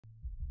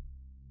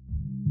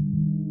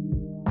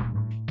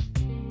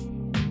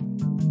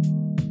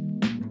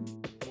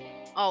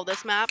Oh,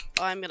 this map?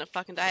 Oh, I'm gonna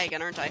fucking die again,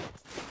 aren't I?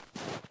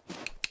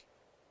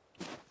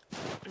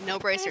 No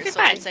bracers, so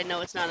at least I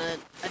know it's not a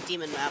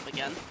demon map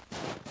again.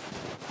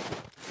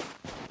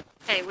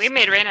 Hey, we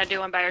made Reyna do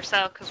one by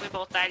herself because we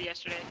both died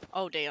yesterday.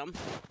 Oh, damn.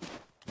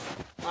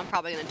 Well, I'm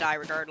probably gonna die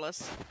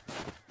regardless.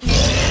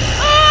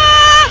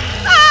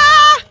 Ah!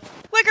 Ah!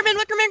 Wickerman,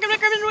 Wickerman,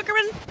 Wickerman,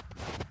 Wickerman!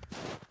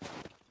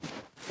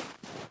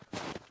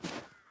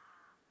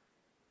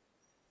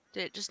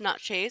 Did it just not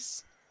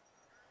chase?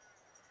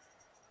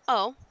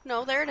 Oh,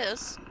 no, there it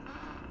is.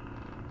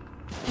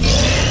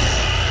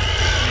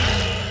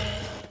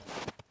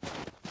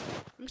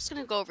 I'm just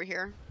gonna go over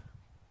here.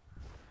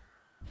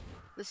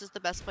 This is the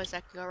best place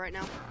I can go right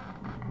now.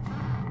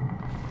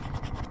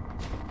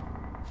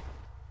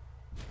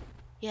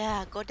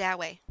 Yeah, go that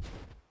way.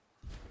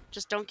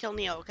 Just don't kill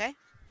Neo, okay?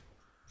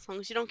 As long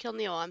as you don't kill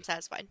Neo, I'm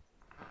satisfied.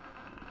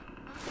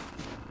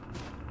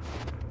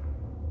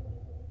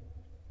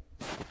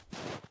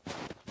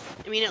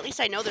 I mean, at least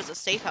I know there's a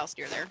safe house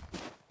near there.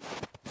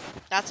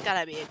 That's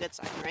gotta be a good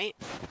sign, right?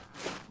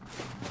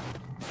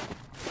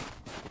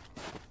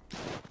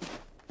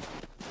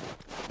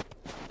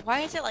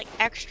 Why is it, like,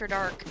 extra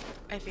dark,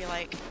 I feel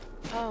like?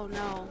 Oh,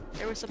 no.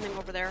 There was something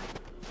over there.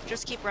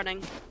 Just keep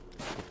running.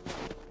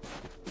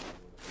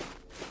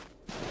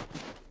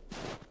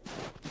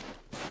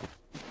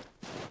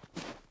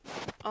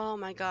 Oh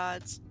my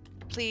god.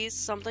 Please,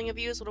 something of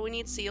use. What do we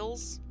need?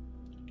 Seals?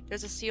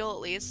 There's a seal at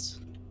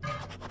least.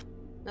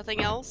 Nothing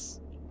else?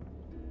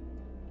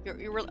 You're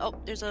really— oh,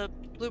 there's a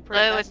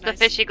blueprint. Oh, it's the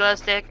fishy glow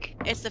stick.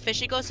 It's the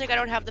fishy glow stick? I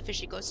don't have the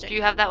fishy glow stick. Do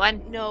you have that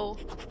one? No.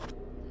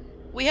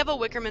 We have a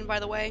Wickerman, by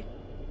the way.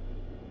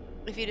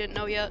 If you didn't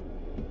know yet.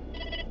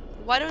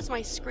 Why does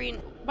my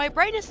screen— my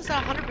brightness is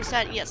at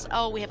 100%, yes.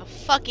 Oh, we have a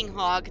fucking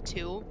hog,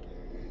 too.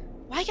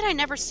 Why can I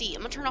never see?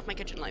 I'm gonna turn off my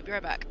kitchen light. Be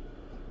right back.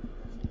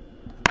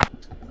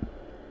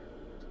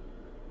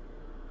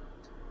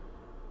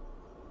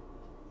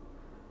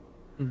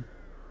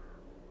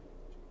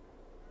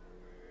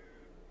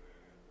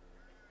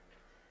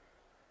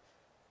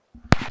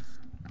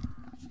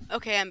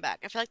 Okay, I'm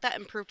back. I feel like that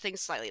improved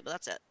things slightly, but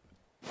that's it.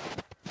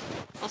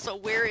 Also,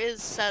 where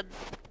is said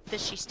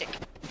fishy stick?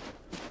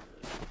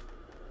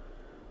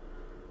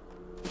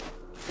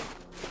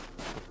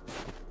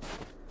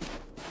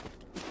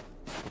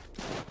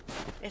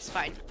 It's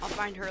fine. I'll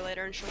find her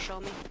later and she'll show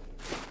me.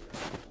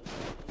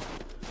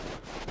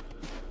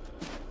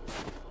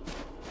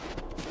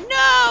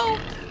 No!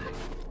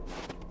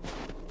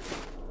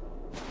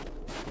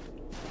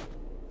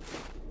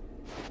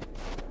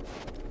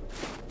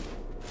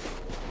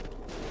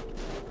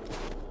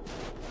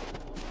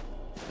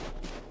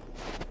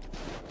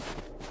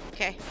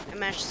 Okay, I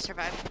managed to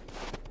survive.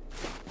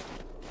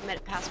 I made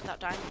it past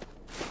without dying.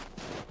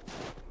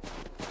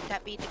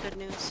 That be the good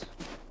news.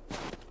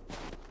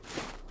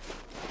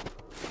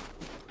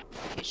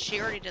 Okay, she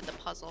already did the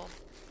puzzle,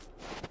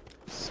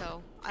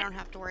 so I don't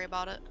have to worry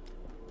about it.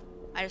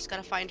 I just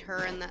gotta find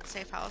her in that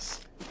safe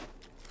house.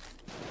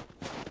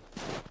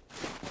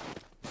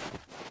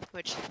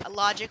 Which,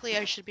 logically,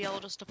 I should be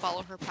able just to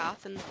follow her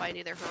path and find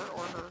either her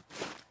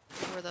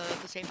or the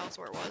safe house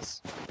where it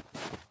was.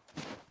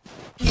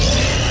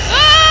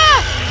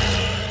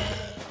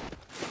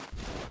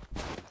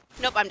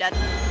 Nope, I'm dead.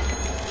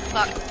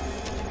 Fuck.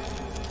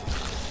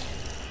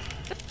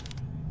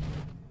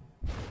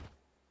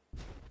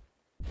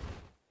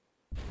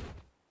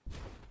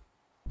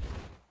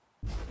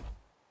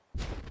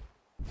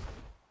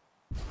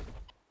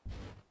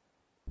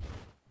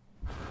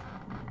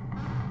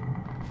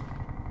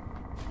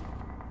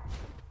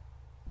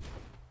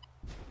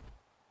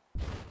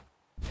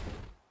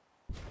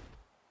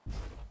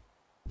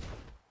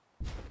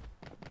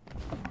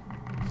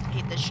 I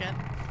hate this shit.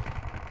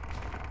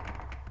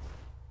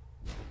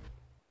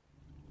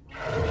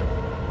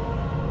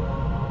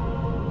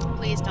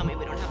 Please tell me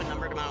we don't have a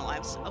numbered amount of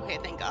lives. Okay,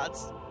 thank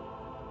gods.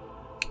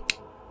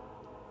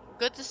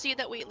 Good to see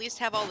that we at least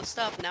have all the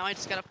stuff. Now I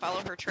just gotta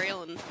follow her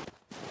trail and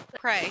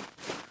pray.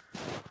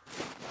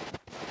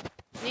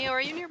 Neo,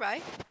 are you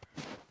nearby?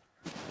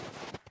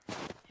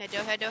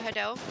 Hedo, hedo,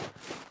 hedo.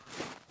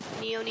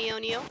 Neo, Neo,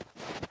 Neo.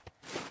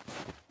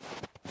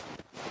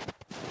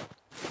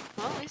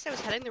 Well, at least I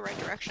was heading the right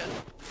direction.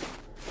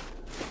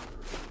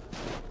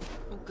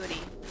 Oh,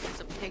 goody. There's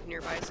a pig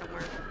nearby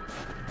somewhere.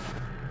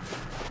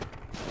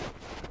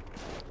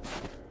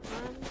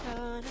 I'm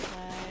gonna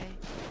die.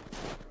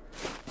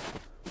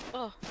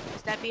 Oh,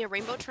 does that be a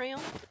rainbow trail?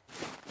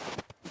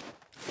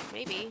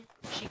 Maybe.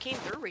 She came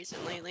through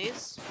recently, at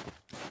least.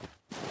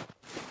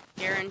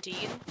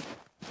 Guaranteed.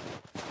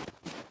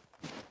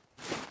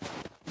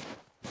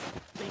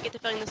 I get the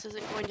feeling this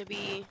isn't going to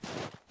be...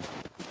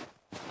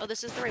 oh,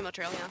 this is the rainbow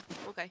trail, yeah.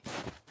 Okay.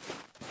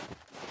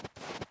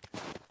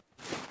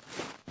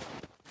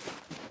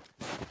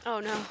 Oh,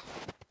 no.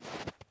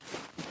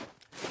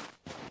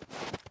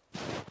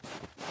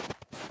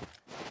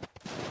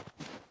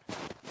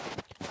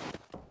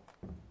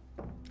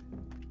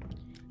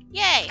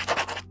 Yay!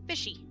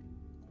 Fishy.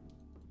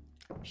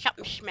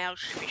 Something smells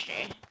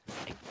fishy.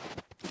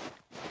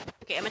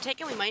 Okay, I'm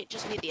taking we might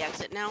just need the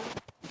exit now.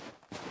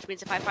 Which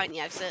means if I find the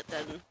exit,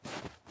 then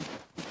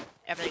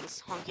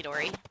everything's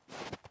honky-dory.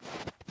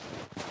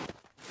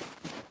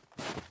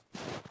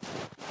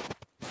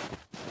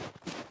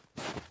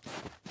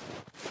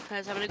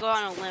 Because I'm going to go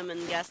on a limb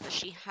and guess that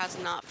she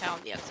has not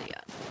found the exit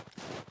yet.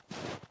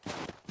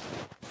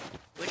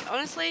 Which,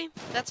 honestly,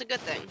 that's a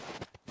good thing.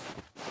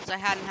 Because I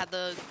hadn't had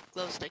the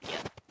glow stick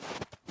yet.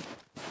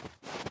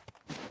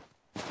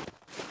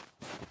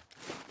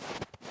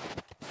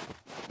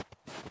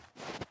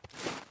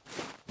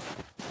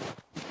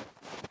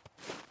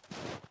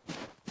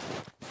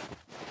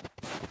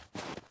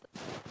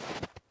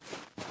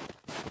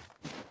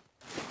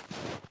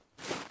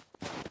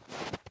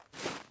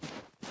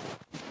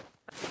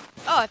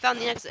 Oh, I found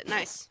the exit.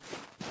 Nice.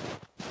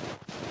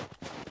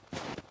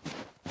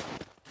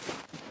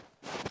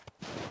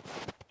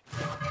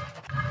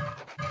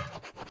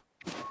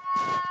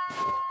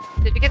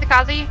 Did you get the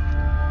Kazi?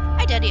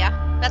 I did, yeah.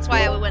 That's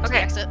why I went to the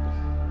Okay. exit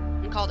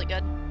and called it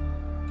good.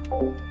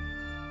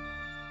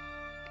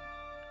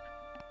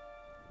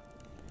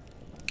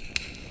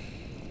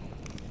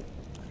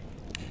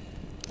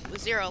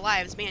 With 0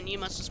 lives, man, you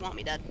must just want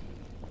me dead.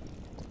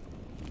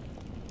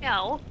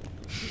 No.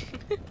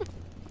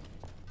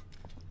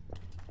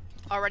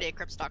 Already a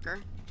Crypt Stalker.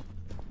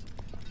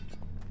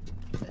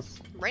 It's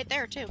right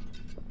there, too.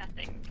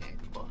 Nothing. Okay,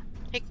 cool.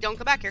 Hey, don't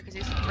come back here, because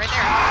he's right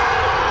there.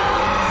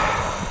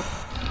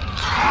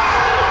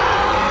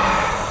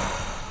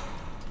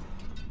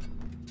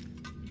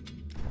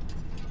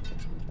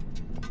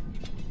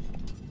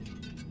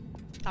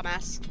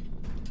 Dumbass.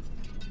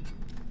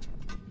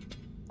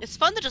 It's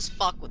fun to just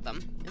fuck with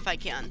them, if I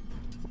can.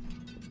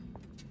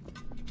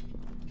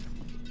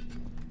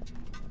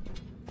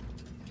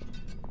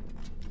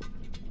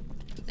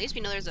 At least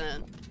we know there's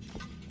a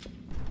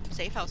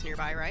safe house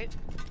nearby, right?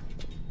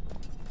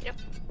 Yep.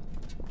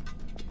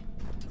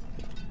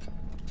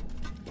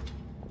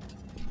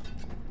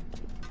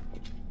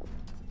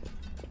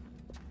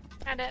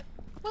 Found it.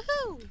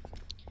 Woohoo!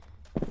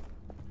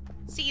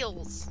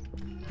 Seals.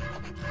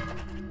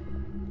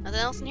 Nothing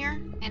else in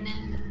here?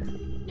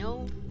 And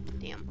No?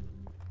 Damn.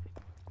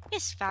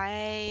 It's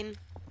fine.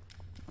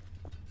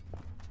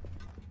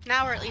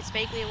 Now we're at least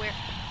vaguely aware.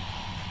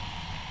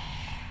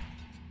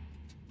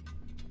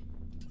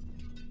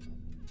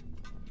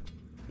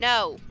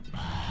 No.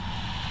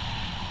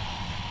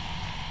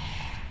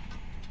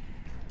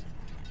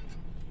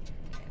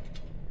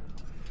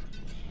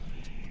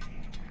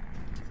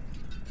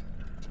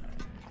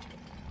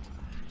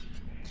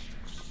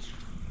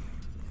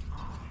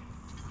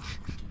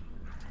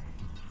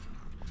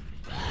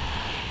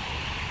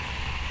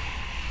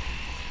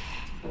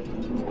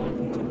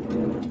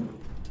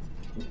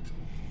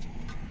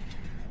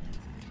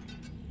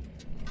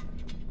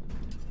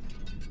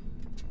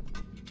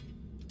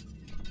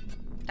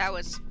 That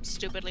was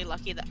stupidly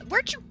lucky that-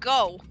 Where'd you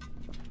go?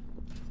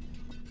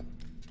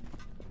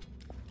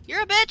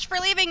 You're a bitch for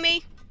leaving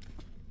me!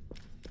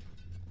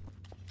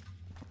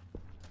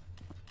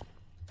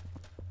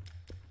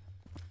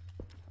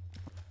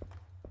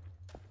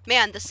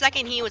 Man, the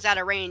second he was out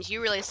of range, you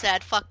really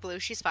said, fuck Blue,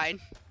 she's fine.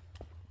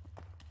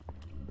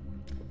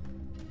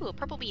 Ooh, a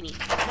purple beanie.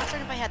 I'm not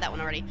certain if I had that one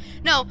already.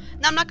 No,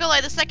 I'm not gonna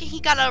lie, the second he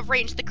got out of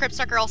range, the Crypt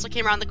Sucker also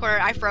came around the corner.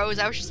 I froze,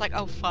 I was just like,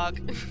 oh fuck.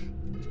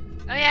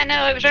 oh yeah,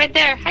 no, it was right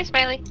there. Hi,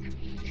 Smiley.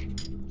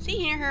 See,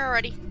 you hear her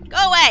already. Go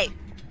away!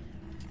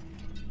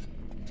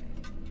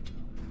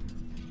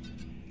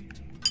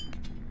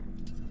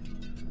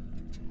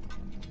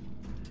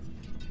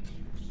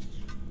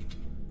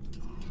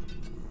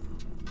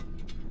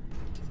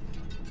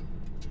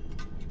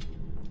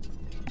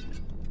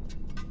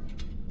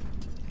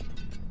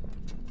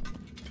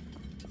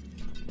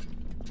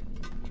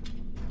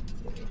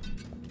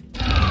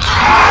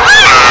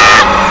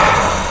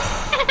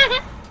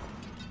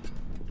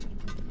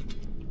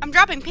 I'm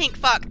dropping pink,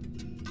 fuck.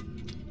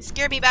 You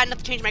scared me bad enough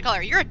to change my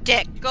color. You're a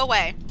dick. Go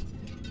away.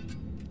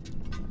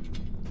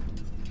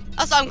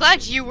 Also, I'm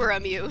glad you were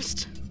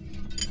amused.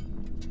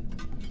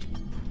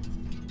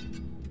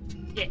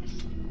 Yes.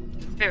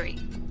 Very.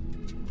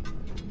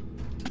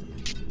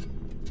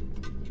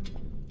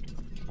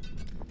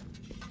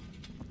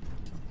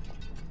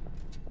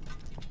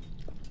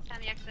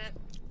 Found the exit.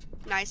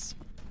 Nice.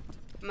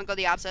 I'm gonna go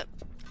the opposite.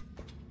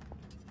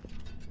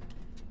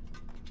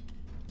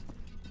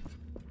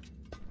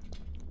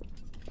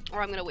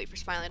 Or I'm gonna wait for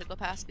Smiley to go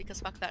past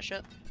because fuck that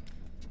shit.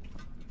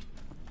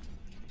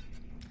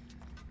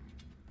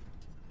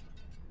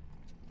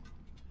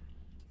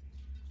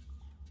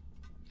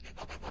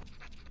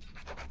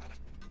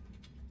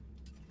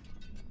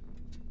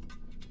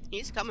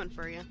 He's coming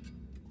for you.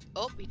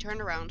 Oh, he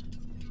turned around.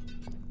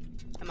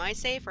 Am I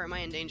safe or am I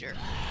in danger?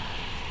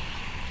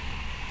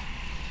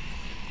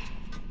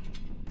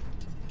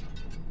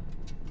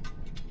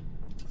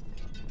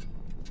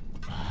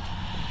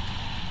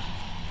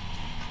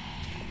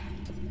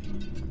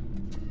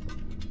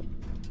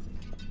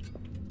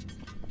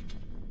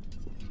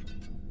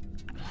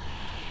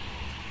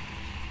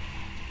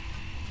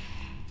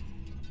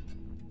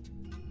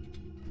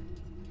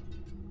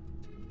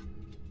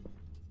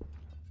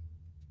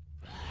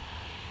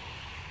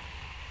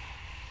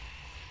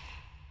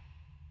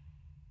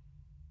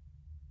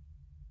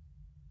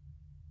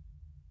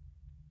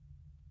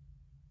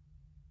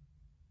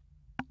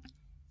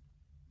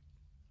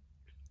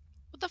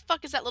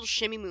 fuck is that little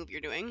shimmy move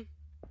you're doing?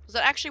 Does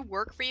that actually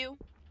work for you?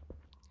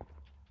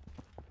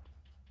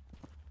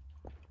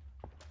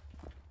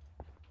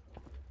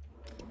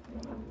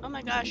 Oh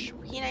my gosh,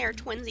 he and I are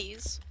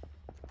twinsies.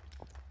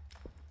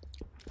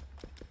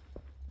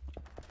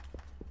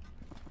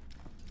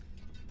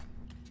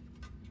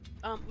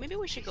 Maybe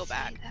we should go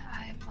back. The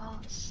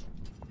eyeballs.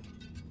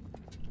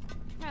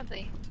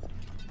 Probably.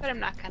 But I'm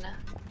not gonna.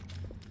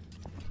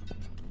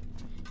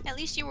 At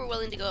least you were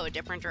willing to go a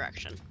different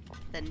direction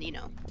than, you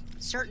know,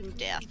 certain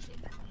death.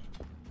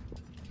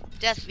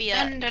 Death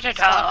via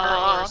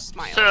stalker or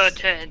smiles.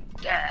 Certain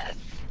death.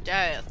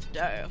 Death.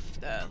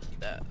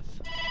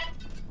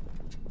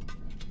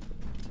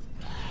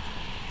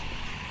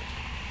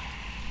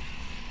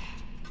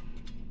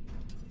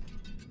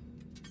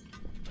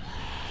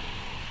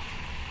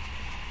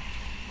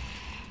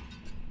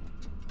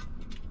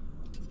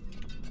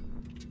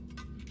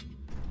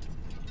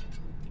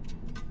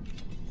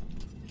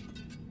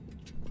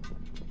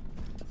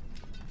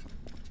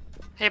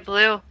 Hey,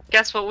 Blue,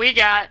 guess what we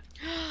got?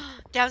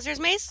 Downstairs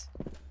maze?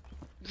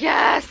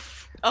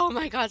 Yes! Oh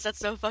my god, that's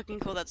so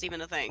fucking cool that's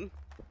even a thing.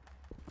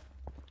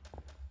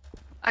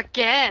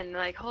 Again,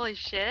 like, holy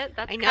shit,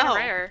 that's I kind of know.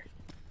 rare.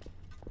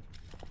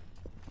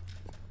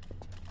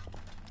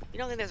 You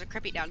don't think there's a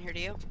Crypt down here, do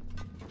you?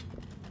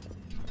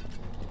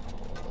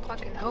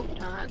 Fucking hope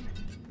not.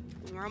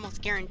 We're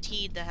almost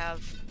guaranteed to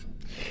have...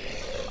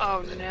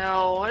 Oh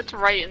no, it's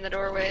right in the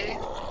doorway.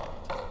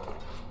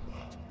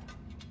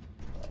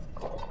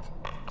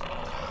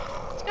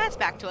 It's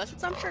back to us.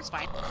 I'm sure it's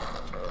fine.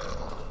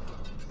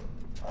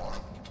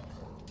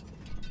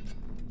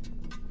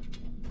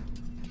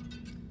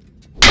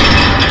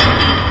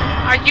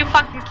 Are you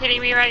fucking kidding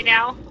me right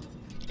now?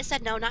 It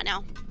said no, not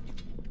now.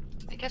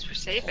 I guess we're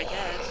safe, I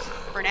guess.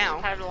 For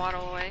now. Time to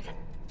waddle away.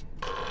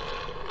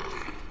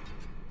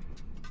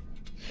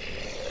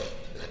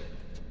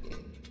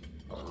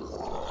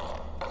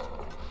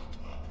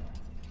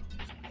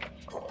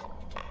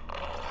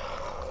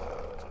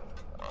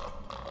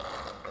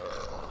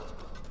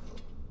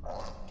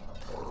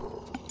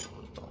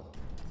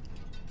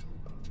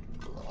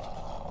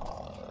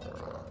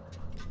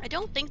 I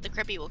don't think the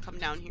Crypt will come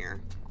down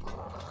here.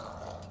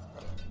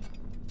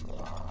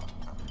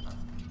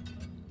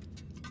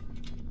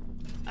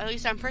 At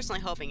least I'm personally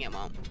hoping it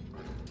won't.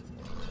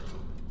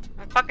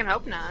 I fucking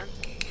hope not.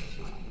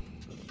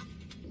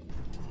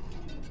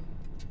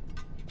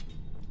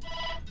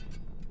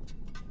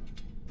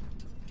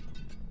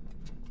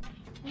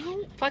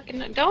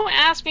 Don't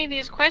ask me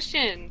these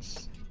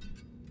questions.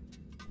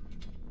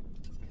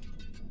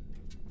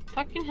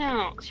 Fucking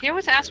hell. She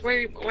always asks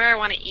where I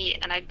want to eat,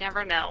 and I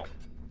never know.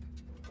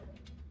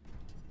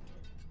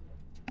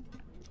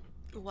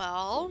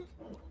 Well,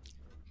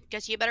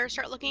 guess you better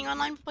start looking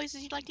online for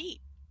places you'd like to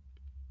eat.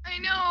 I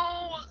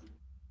know!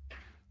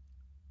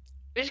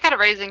 We just got a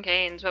Raising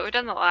Cane's, but we've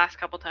done the last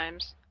couple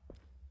times.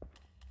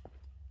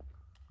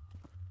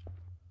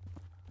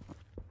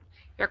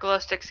 Your glow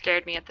stick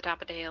scared me at the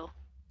top of the hill.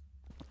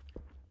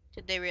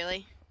 Did they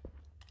really?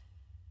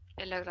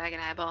 It looked like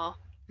an eyeball.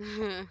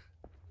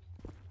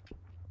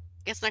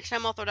 Guess next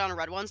time I'll throw down a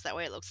red one so that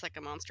way it looks like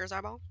a monster's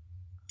eyeball.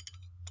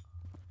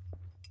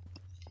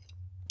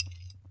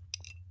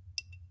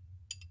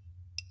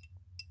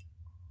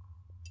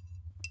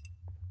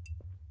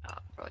 Oh,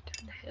 throw it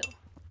down the hill.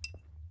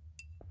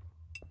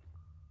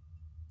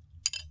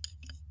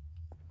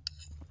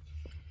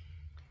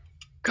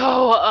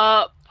 Go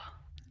up!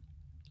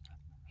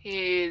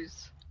 He's...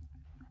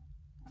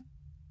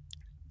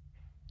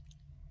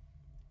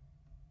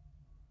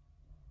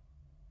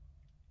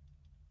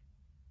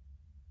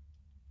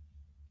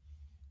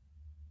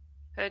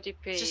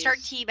 Just start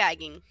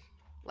teabagging.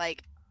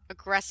 Like,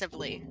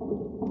 aggressively.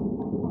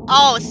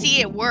 Oh, see,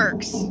 it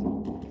works.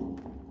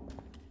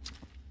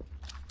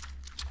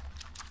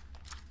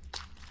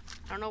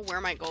 I don't know where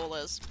my goal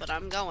is, but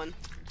I'm going.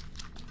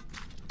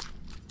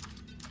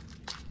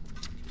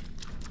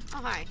 Oh,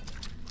 hi.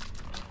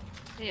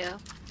 Yeah.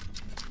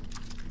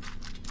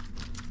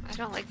 I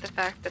don't like the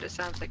fact that it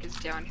sounds like it's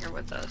down here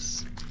with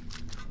us.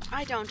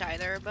 I don't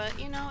either, but,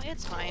 you know,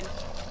 it's fine.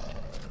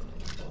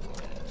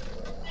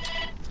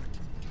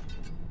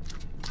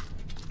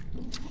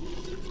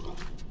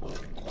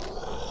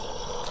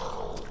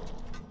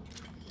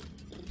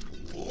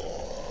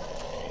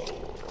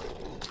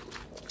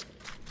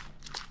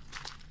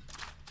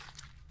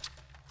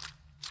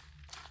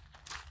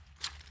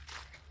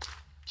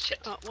 Shit.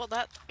 Oh, well,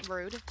 that's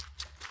rude.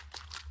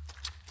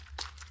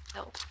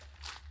 No.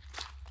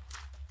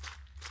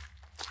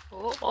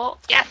 Oh, oh,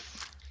 yes!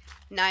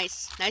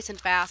 Nice. Nice and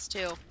fast,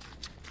 too.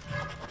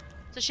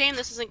 It's a shame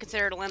this isn't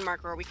considered a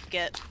landmark where we could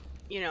get,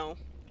 you know,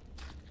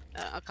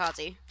 a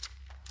Kazi.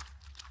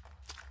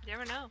 You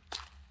never know.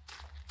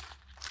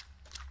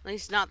 At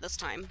least not this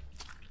time.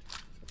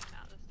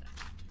 Not this time.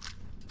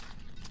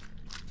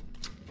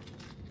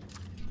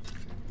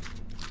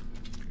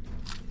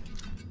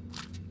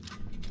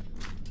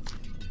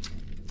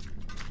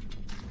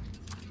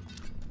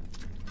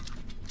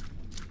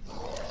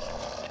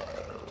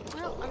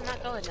 Well, I'm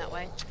not going that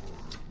way.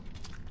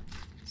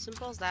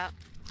 Simple as that.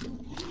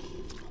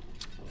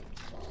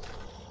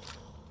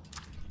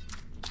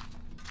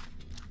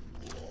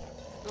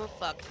 Oh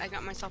fuck, I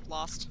got myself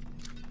lost.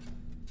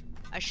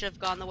 I should have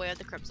gone the way of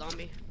the crypt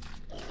zombie.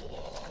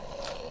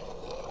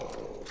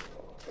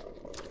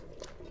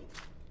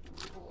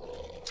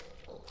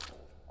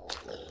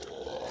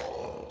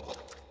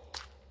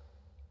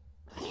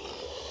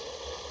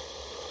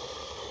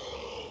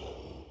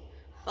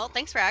 Well,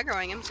 thanks for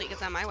aggroing him so he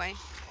gets out of my way.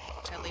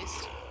 At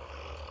least.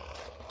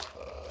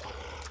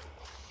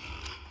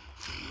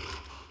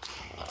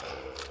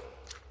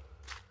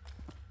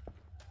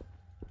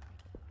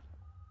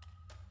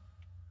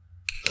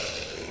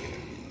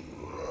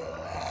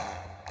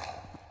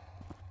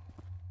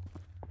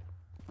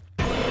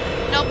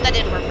 Nope, that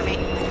didn't work for me.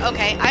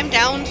 Okay, I'm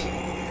downed.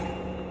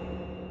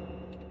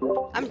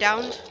 I'm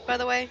downed, by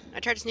the way.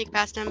 I tried to sneak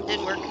past him,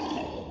 didn't work.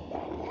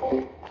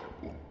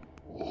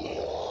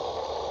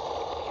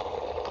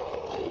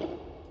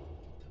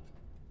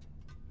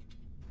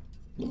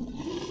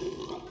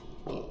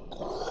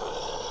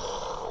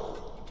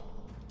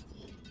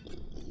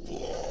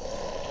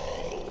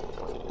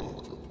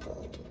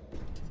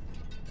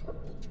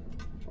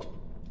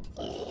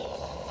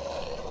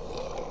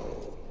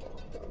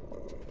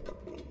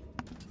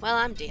 Well,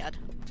 I'm dead.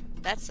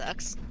 That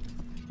sucks.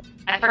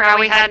 I forgot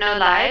we had no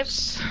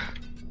lives.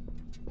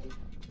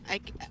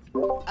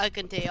 I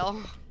can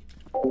tell.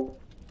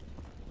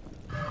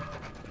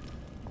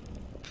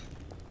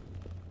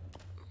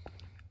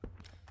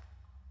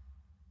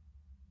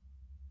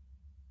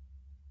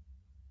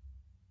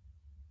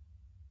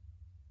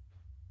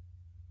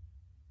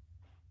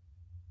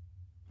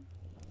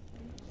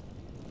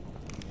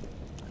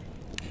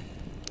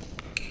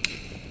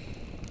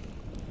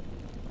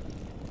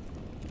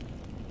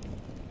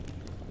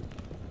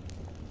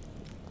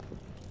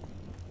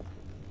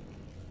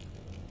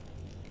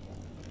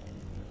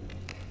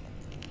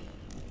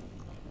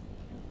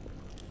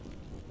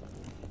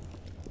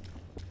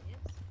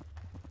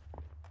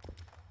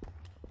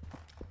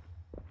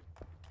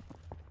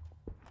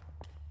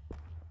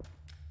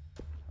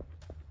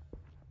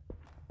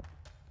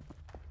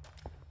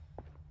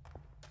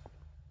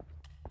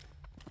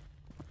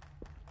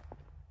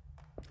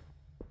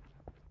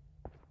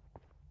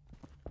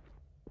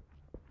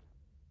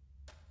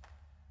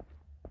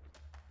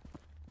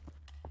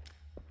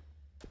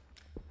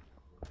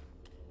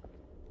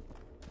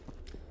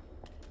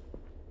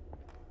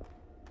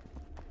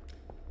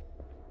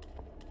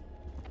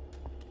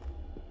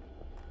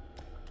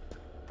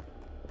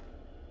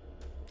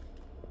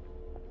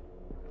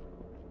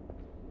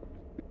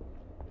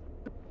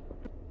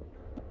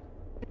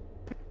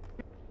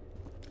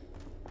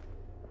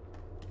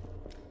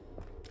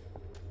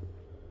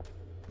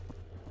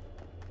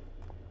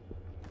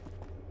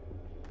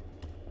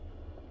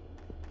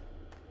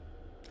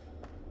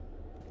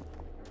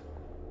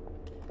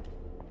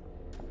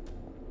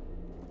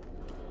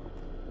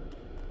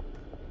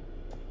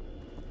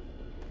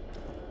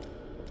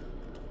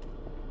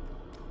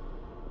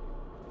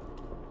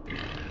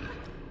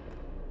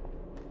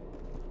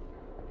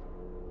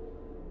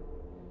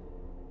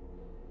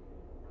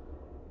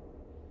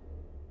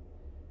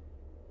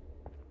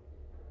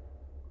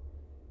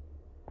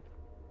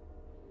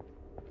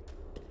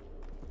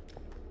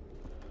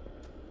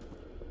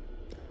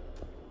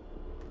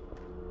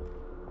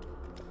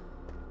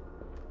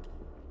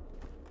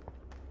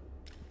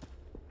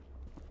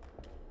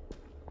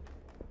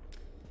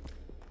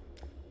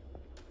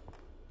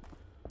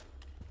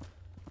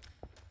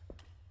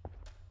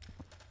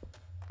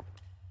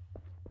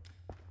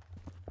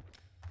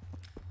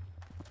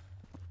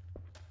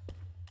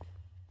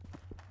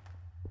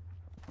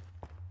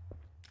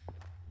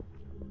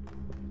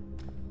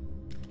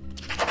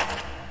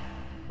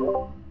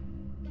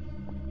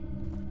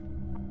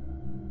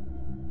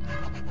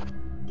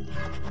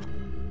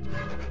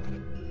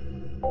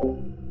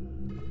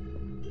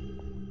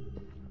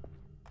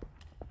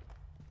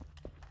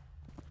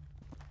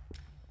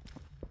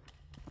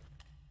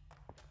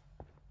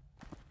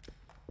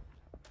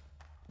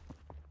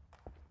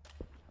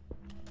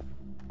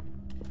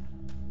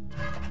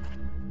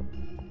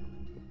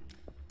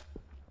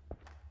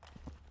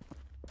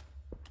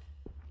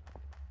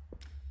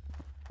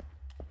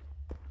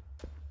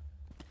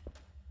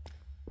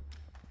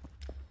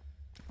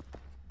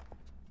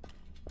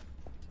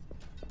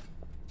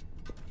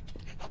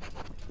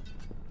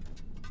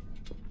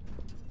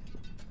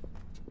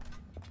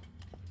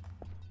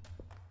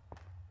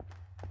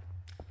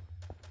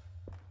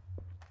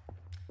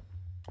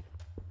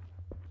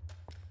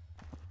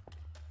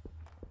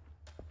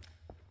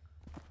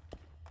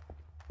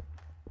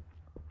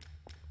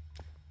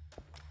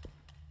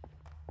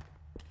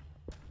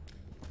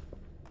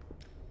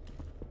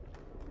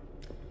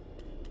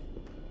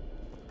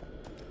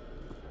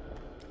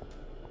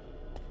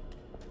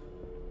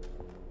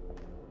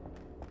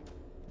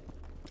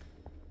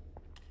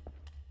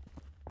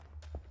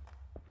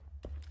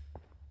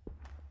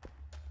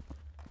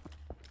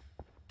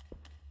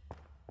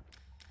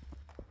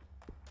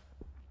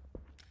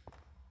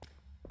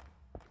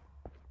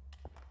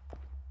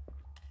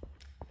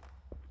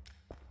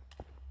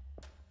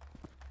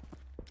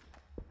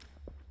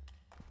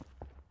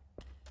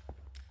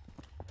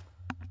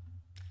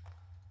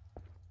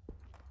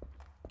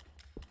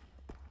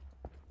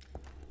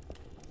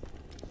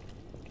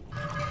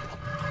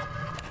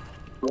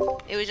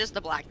 It was just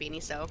the black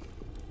beanie, so.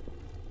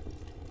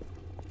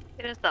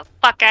 Get us the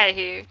fuck out of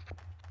here.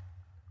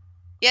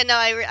 Yeah, no,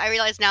 I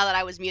realized now that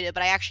I was muted,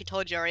 but I actually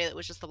told you already that it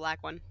was just the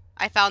black one.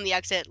 I found the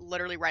exit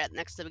literally right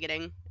next to the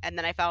beginning, and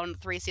then I found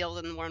 3 seals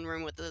in one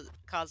room with the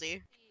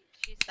Kazi.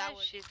 She said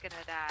she's gonna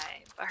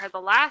die, but the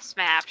last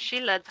map,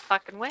 she led the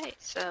fucking way,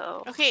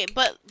 so... Okay,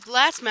 but the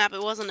last map,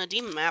 it wasn't a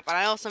demon map, but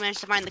I also managed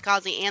to find the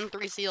Kazi and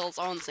 3 seals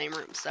all in the same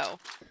room, so...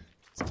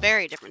 It's a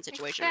very different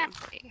situation.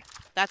 Exactly.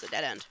 That's a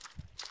dead end.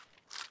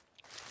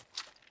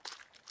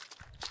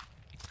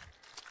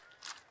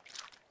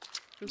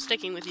 I'm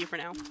sticking with you for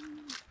now.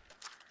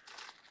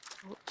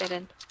 Oh, dead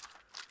end.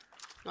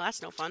 Well,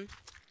 that's no fun.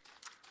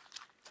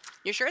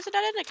 You sure it's a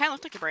dead end? It kind of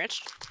looked like a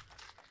branch.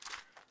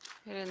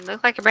 It didn't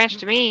look like a branch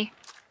to me.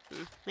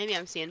 Maybe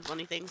I'm seeing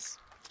funny things.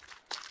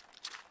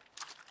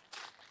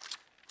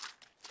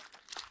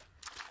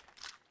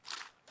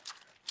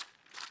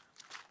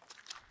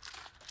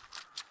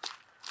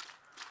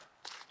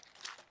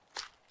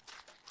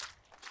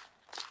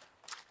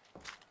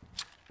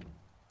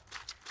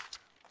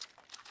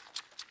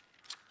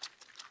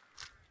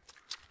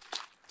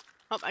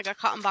 Oh, I got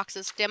cotton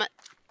boxes. Damn it.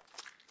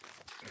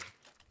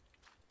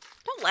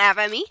 Don't laugh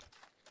at me.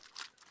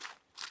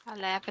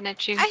 I'm laughing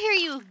at you. I hear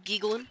you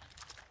giggling.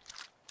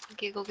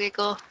 Giggle,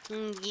 giggle.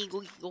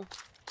 Giggle, giggle.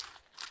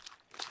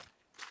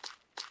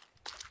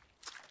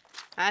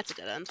 That's a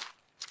dead end.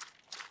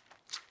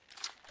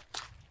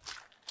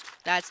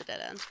 That's a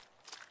dead end.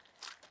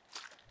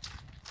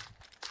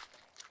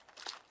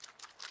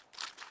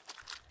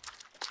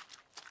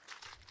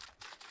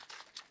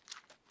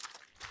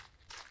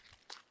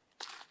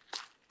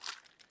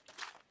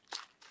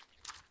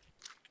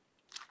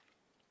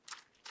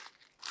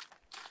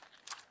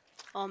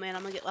 Oh man,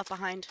 I'm gonna get left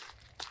behind.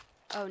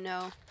 Oh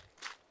no.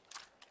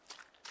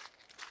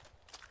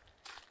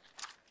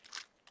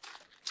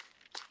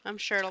 I'm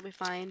sure it'll be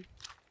fine.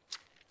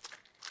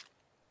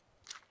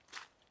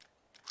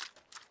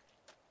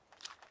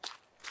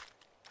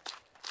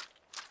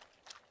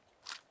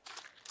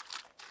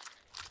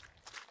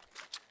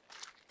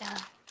 Da,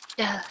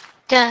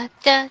 da,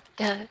 da,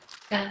 da,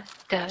 da,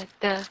 da,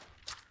 da.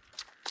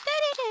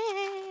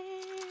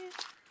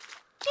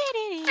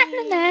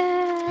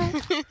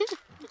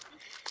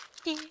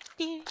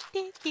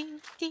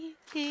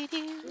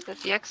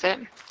 That's the exit.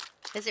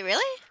 Is it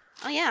really?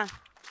 Oh yeah.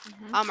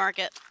 I'll mark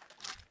it.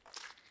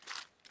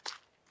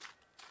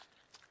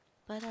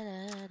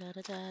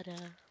 Ba-da-da-da-da-da-da.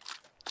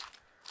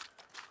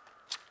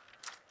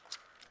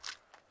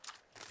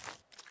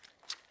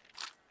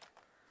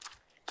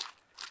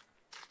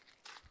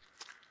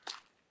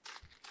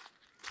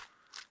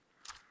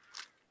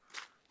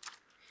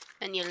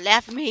 And you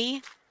left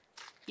me?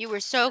 You were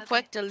so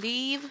quick to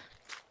leave?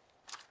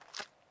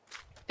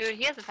 Dude,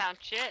 he hasn't found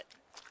shit.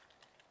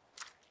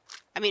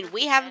 I mean,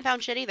 we haven't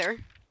found shit either.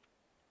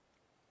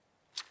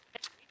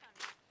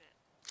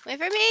 Wait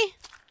for me!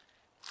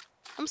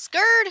 I'm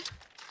scared!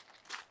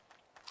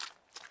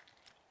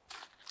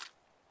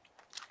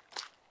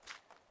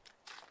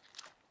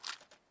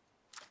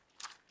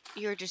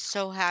 You're just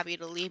so happy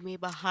to leave me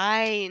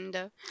behind.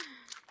 There's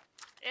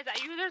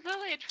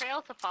literally a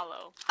trail to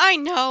follow. I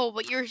know,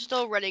 but you're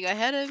still running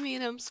ahead of me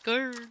and I'm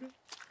scared.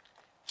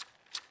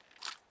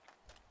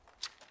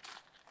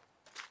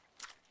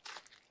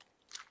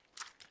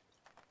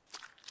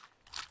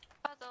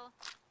 Puzzle.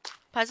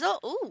 Puzzle?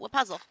 Ooh, a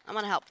puzzle. I'm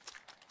gonna help.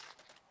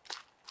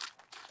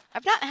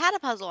 I've not had a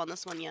puzzle on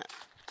this one yet.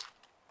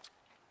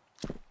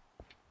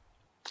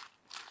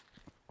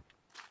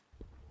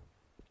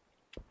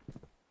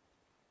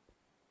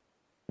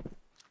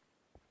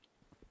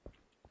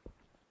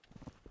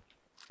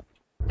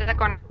 There's that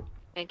corner.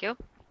 Thank you.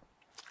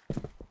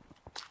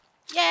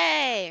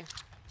 Yay!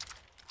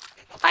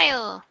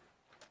 File.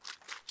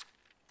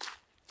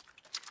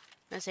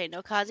 I say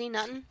no Kazi,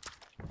 nothing?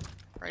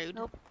 Rude.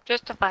 Nope,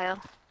 just a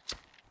file.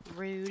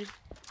 Rude.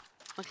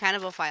 What kind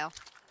of a file?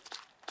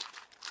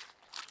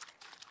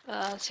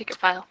 Secret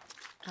file.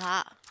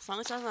 Ah, as long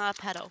as it's not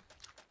a pedo.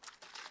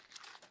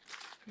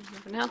 You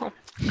never know.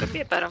 Could be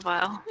a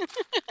pedophile.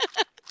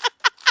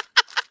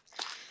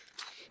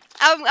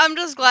 I'm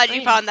just glad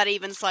you found that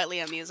even slightly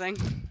amusing.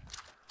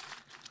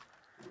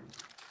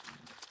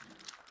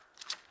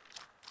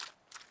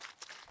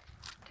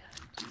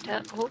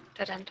 Oh,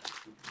 dead end.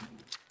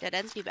 Dead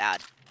ends be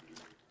bad.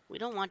 We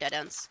don't want dead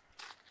ends.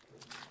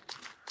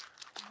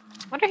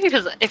 I wonder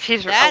if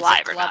he's That's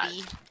alive a or not.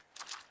 clubby.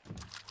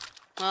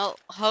 Well, Oh,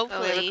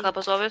 hopefully the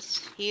club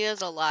he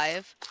is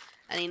alive,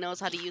 and he knows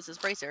how to use his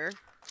bracer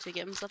to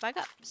get himself back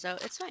up, so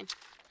it's fine.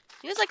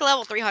 He was like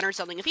level 300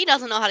 something. If he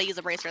doesn't know how to use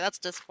a bracer, that's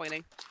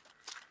disappointing.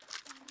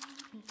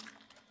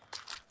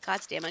 God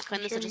damn it,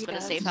 couldn't this have just been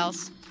a safe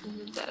house?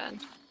 Dead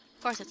end.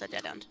 Of course it's a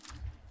dead end.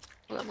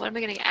 What am I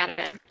getting added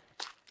at?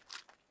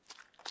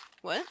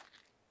 What?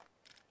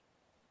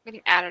 I'm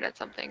getting added at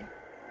something.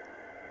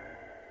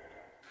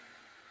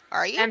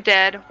 Are you? I'm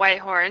dead. White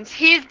horns.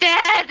 He's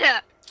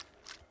dead!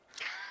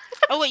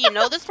 Oh, wait, you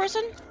know this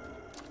person?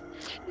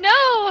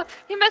 No!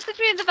 He messaged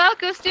me in the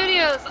Valco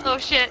Studios! Oh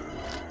shit.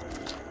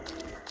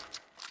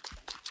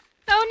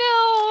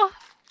 Oh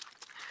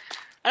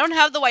I don't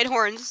have the white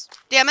horns.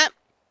 Damn it.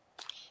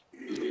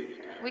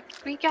 no!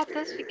 We got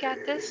this. We got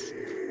this.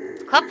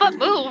 Club up,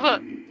 move.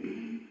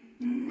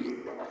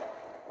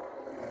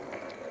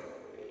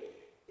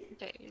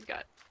 Okay, he's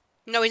got.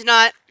 No, he's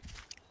not.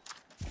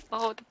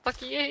 Oh, the fuck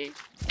he ate.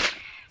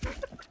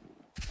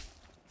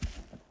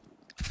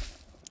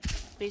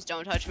 Please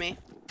don't touch me.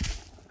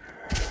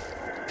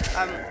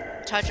 I'm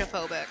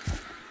touchophobic.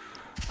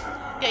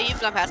 Yeah, you've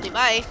gone past me.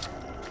 Bye.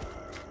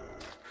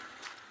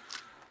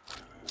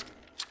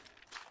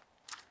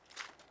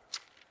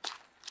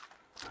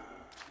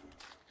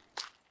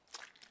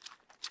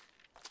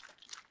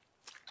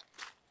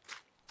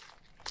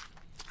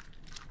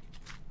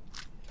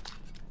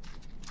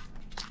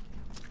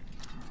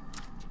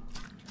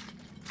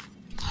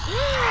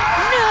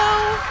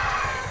 No!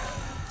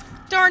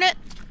 Darn it.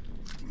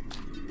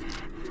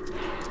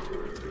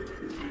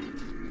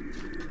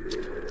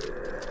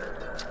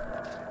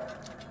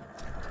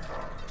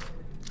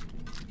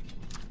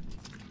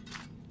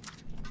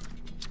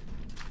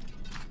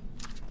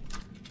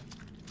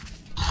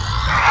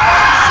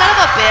 Son of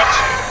a bitch.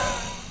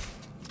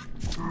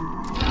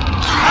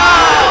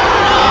 Oh,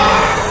 no.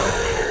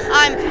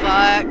 I'm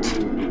fucked.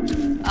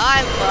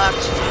 I'm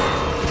fucked.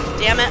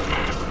 Damn it.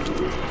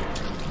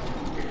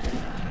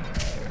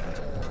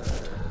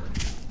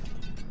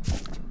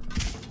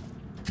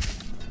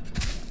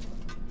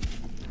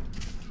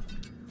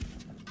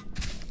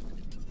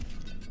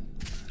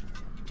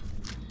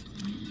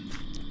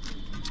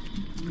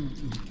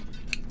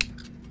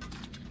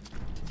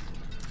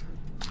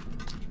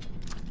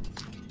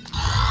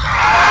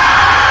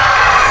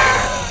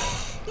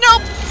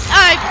 Nope.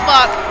 I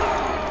fuck.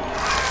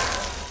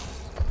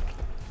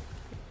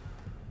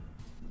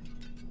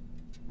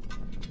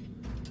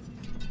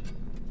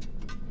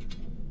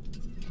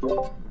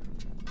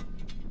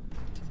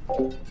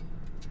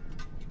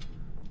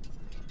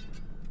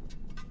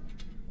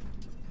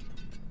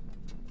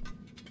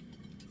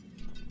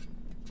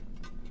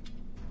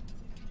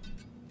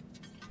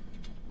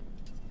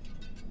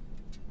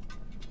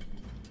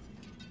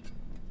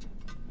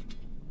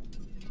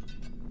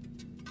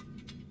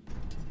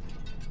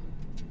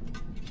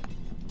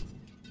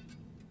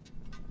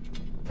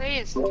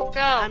 Please, go.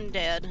 I'm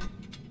dead.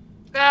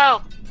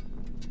 Go.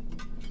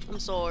 I'm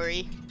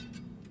sorry.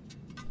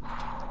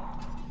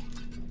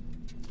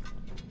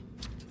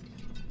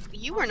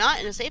 You were not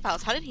in a safe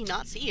house. How did he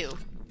not see you?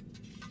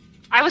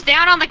 I was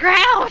down on the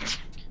ground.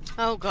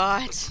 Oh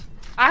god.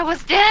 I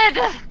was dead.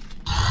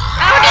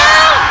 Oh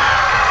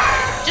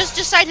Just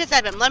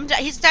sidestep him. Let him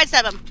die. He's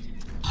sidestep him.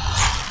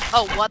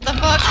 Oh, what the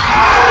fuck?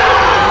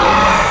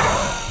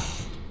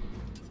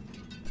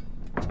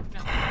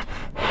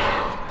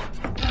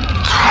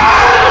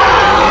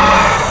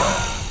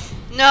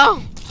 No. no!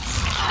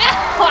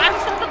 No, I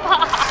was at the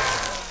box.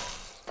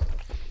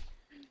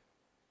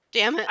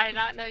 Damn it. I did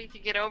not know you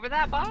could get over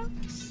that box.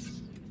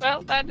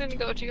 Well, that didn't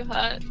go too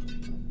hot.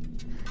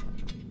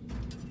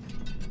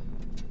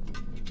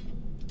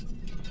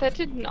 That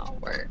did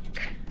not work.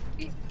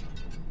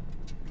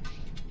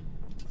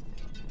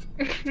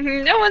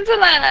 No one's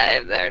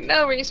alive. There are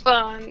no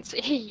respawns.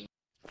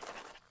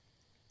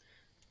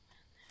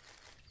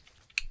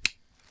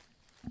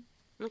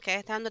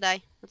 Okay, time to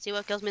die. Let's see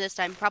what kills me this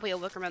time. Probably a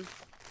Wickerman.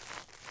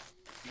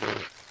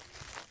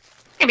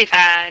 It'll be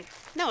fine.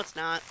 No, it's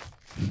not.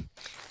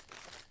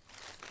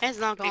 It's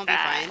not gonna be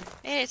fine.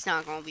 It's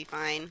not gonna be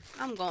fine.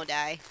 I'm gonna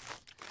die.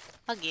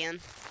 Again.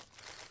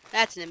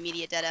 That's an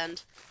immediate dead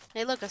end.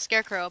 Hey, look, a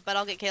scarecrow. Bet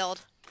I'll get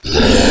killed.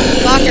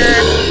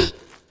 Fucker!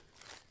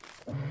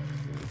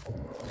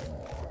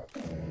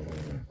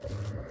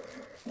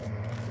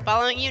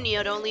 Following you,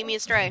 Neo. Don't lead me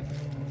astray.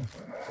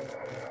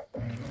 We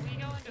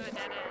go into a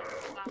dead end.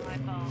 It's not my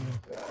fault.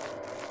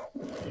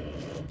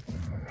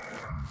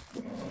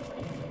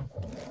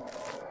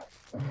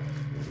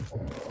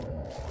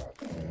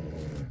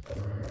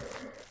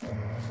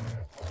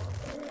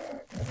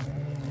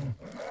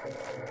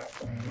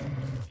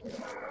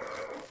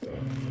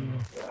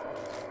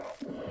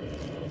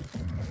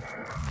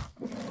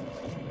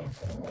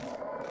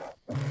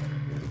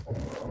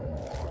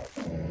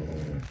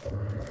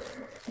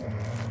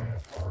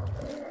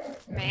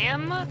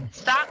 Ma'am,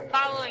 stop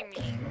following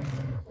me.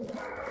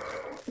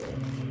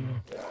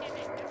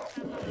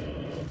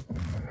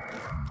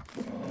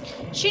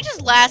 She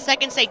just last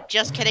second say,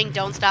 just kidding,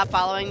 don't stop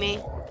following me.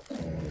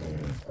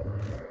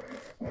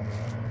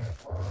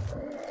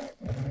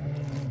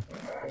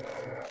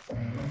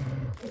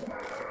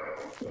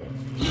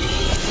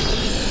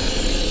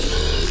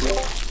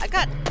 I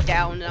got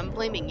down and I'm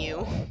blaming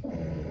you.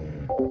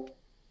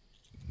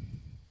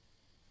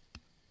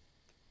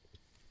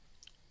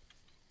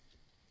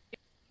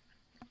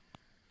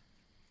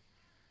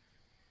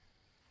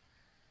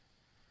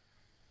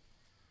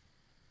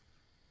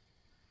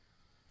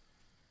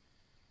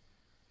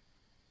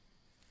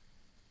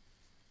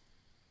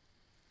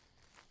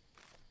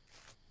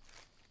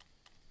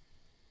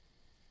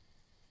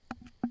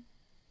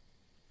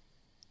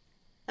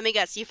 Let me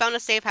guess, you found a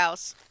safe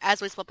house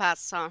as we split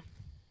past, huh?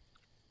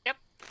 Yep.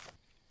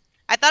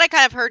 I thought I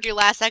kind of heard you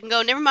last second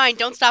ago. Never mind,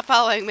 don't stop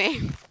following me.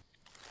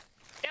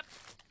 Yep.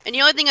 And the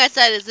only thing I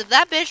said is if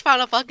that bitch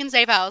found a fucking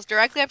safe house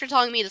directly after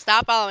telling me to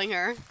stop following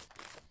her,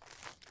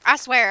 I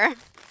swear.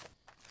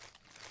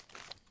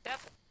 Yep.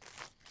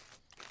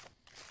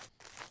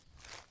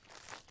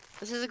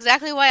 This is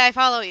exactly why I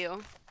follow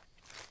you.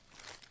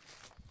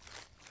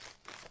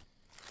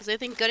 Is there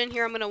anything good in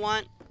here I'm gonna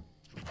want?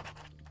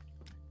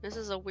 This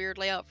is a weird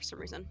layout for some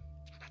reason.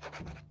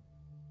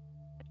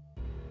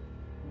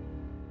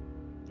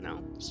 No,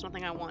 there's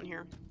nothing I want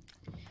here.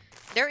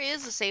 There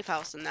is a safe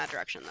house in that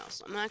direction though,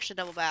 so I'm gonna actually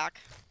double back.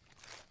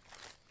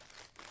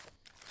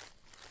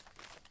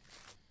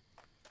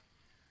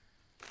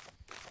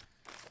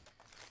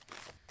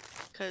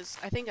 Because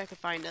I think I could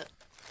find it.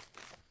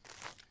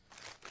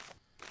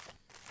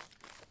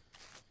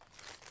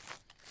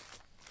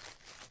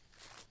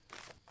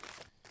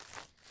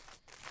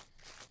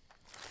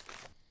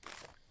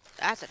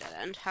 That's a dead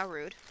end. How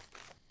rude.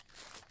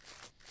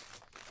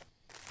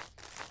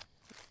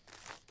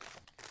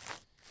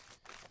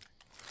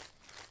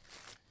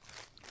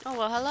 Oh,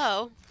 well,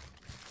 hello.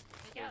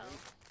 Yo.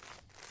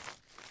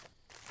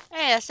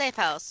 Hey, a safe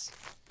house.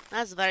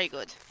 That's very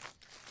good.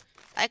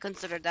 I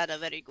consider that a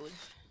very good.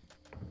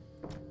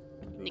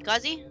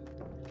 Nikazi,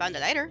 found a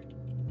lighter.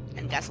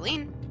 And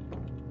gasoline.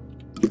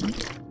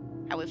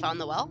 Have we found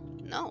the well?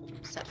 No.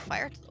 Set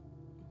fire to the...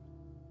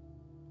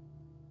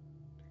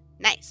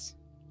 Nice.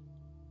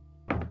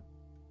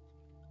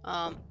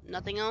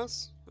 Nothing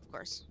else? Of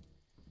course.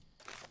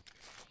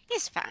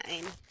 It's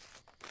fine.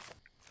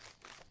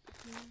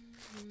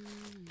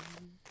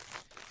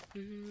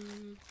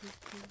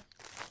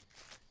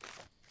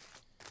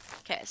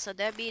 Okay, so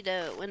that'd be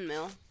the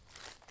windmill.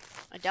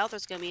 I doubt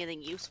there's gonna be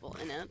anything useful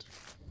in it.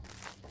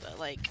 But,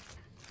 like...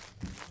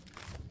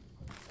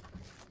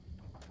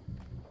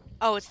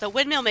 Oh, it's the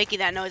windmill making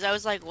that noise. I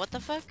was like, what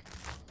the fuck?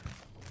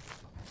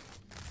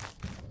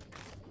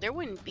 There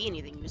wouldn't be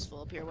anything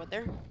useful up here, would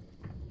there?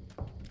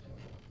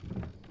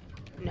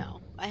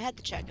 No. I had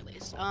to check at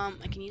least. I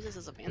can use this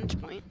as a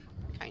vantage point.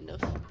 Kind of.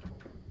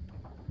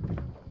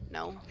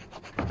 No.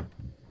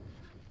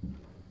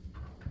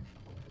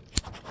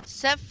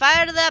 Set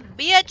fire to that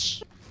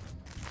bitch!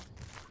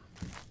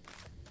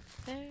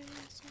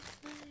 There's a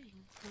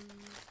flame from the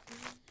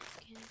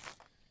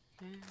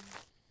beacon.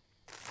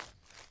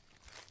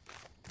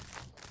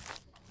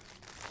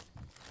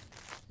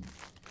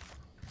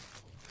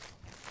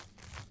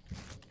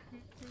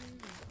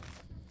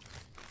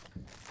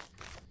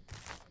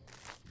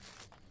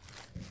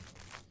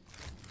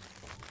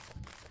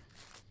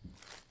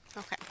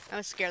 Okay, I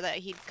was scared that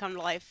he'd come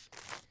to life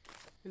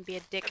and be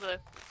a dick. Blue.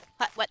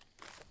 What?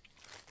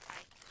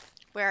 Hi.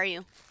 Where are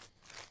you?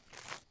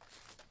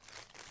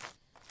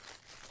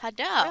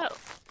 Hello.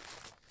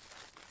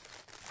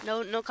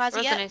 Oh. No Kazi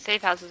Those are yet? new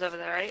safe houses over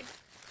there, right?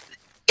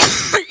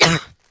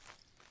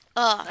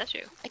 That's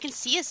you. I can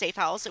see a safe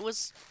house. It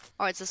was...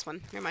 Oh, it's this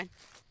one. Never mind.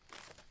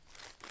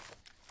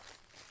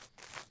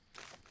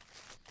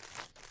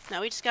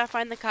 Now we just gotta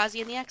find the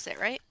Kazi and the exit,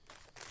 right?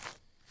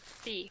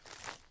 B.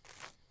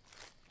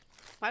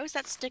 Why was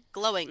that stick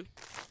glowing?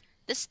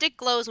 This stick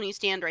glows when you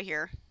stand right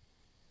here.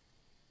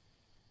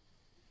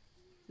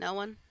 No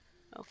one?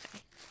 Okay.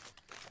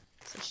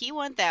 So he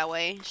went that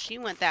way, she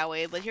went that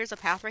way, but here's a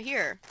path right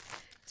here.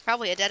 It's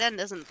probably a dead end,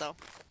 isn't it, though?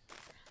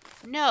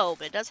 No,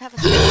 but it does have a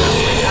stick glow,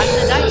 which I'm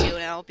gonna die to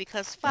now,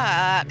 because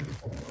fuck.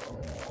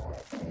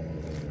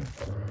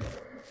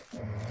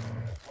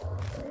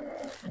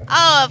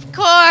 Oh, of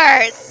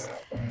course!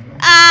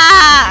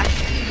 Ah!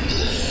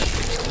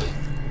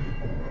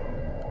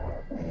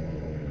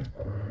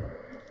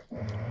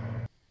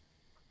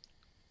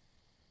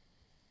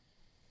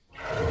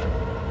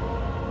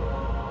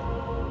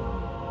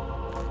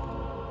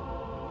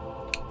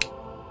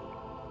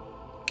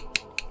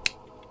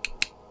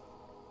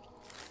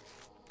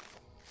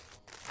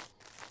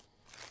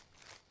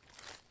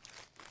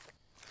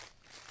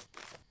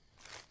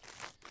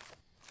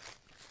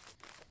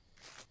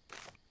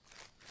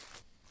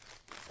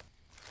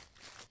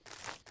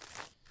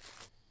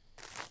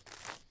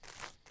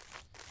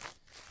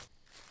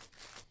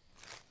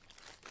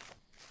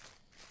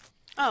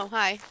 Oh,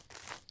 hi.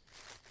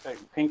 Hey,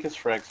 pink is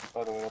for exit,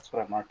 by the way. That's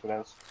what I marked it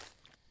as.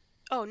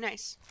 Oh,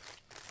 nice.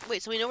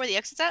 Wait, so we know where the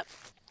exit's at?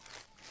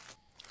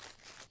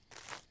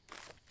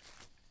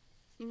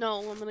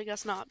 No, I'm gonna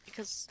guess not,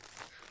 because...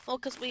 Well,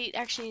 because we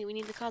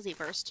need the Kazi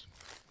first.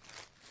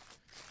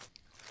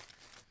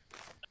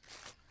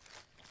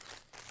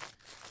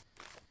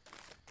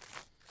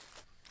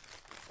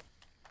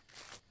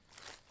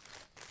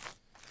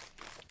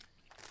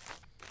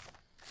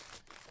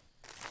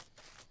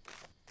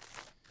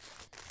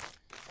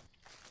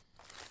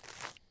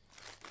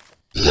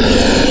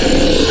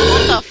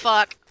 What the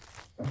fuck?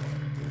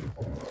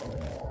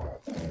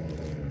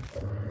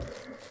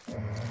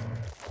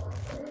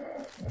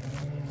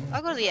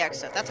 I'll go to the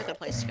exit. That's a good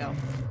place to go.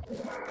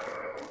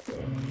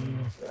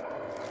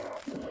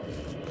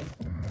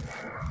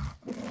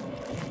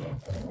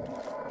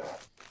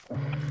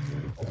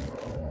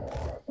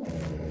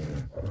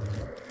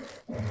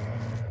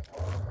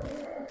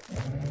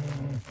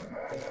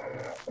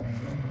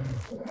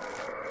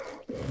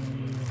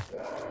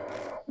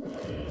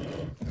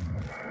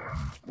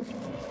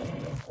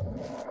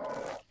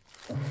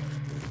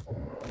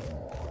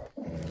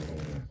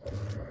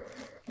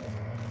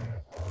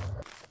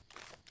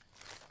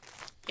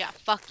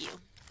 Fuck you.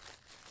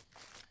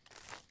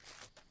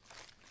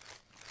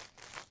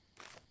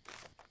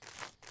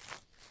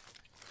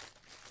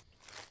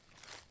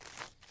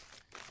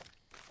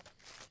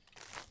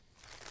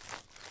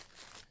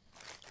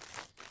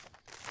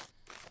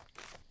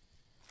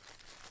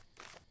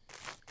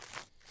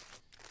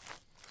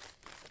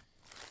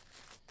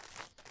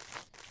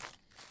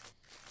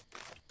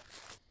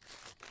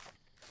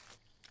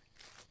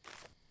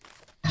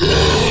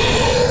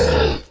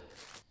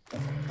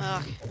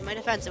 Ugh, in my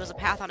defense, it was a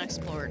path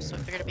unexplored, so I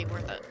figured it'd be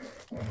worth it.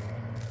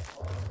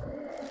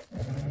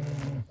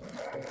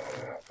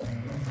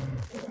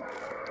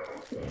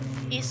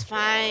 He's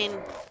fine.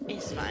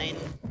 He's fine.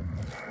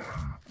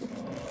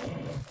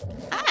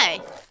 Hi!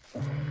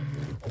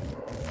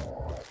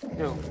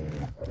 Yo.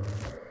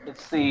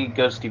 It's the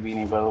ghosty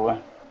beanie, by the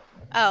way.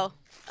 Oh,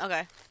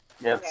 okay.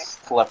 Yeah,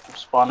 it's left of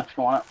spawn if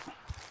you want it.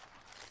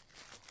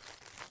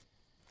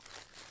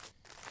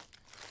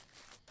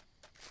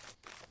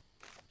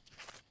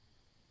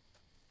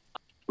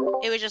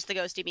 It was just the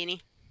ghosty beanie.